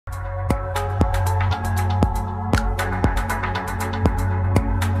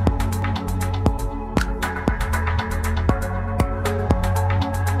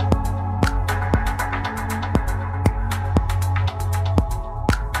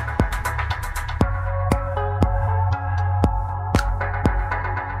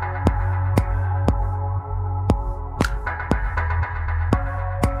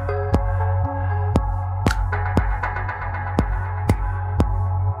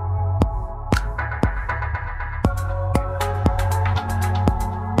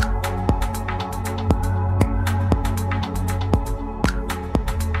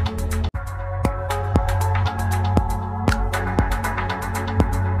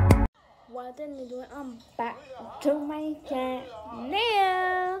I'm back to my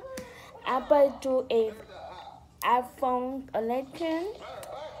channel. I put to a iPhone 11.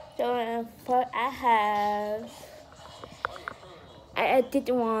 So first I added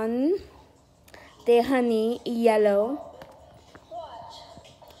one, the honey yellow.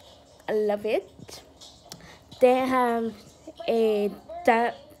 I love it. They have a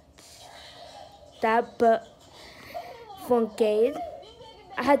double phone case.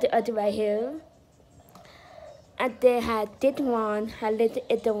 I had the other right here. And they had this one, I little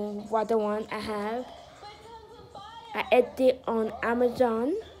it the water one I have. I ate it on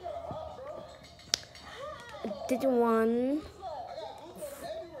Amazon. This one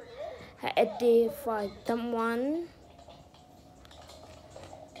I ate it for someone.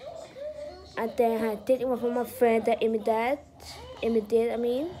 And then I had this one from my friend that imitate I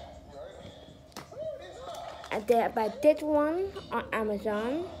mean. And then I bought this one on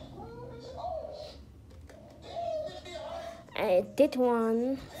Amazon. I did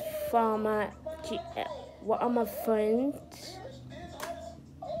one from one of my friends.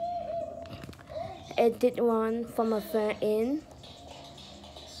 I did one from my friend in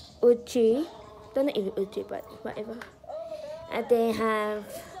Uchi. Don't know even Uchi, but whatever. And they have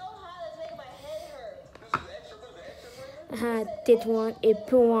did one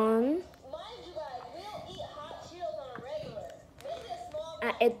April one.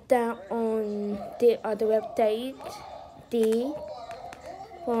 I ate that on the other website.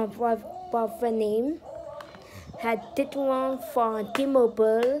 For name. Had this one for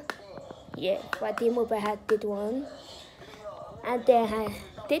T-Mobile. Yeah, for T-Mobile had this one. And then had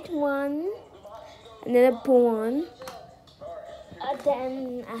this one, another one. And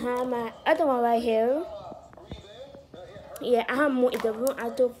then I have my other one right here. Yeah, I have more in the room. I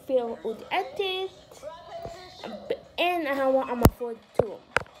don't feel with the edit. And I have one on my phone too.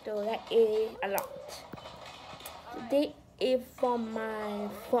 So that is a lot. This is from my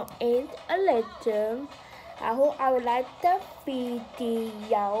phone and a letter. I hope I would like the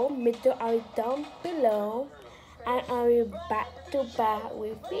video. Make sure I down below. And I will back to back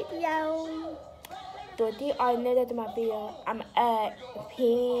with video. Today I know that my video. I'm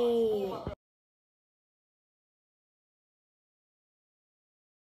peace.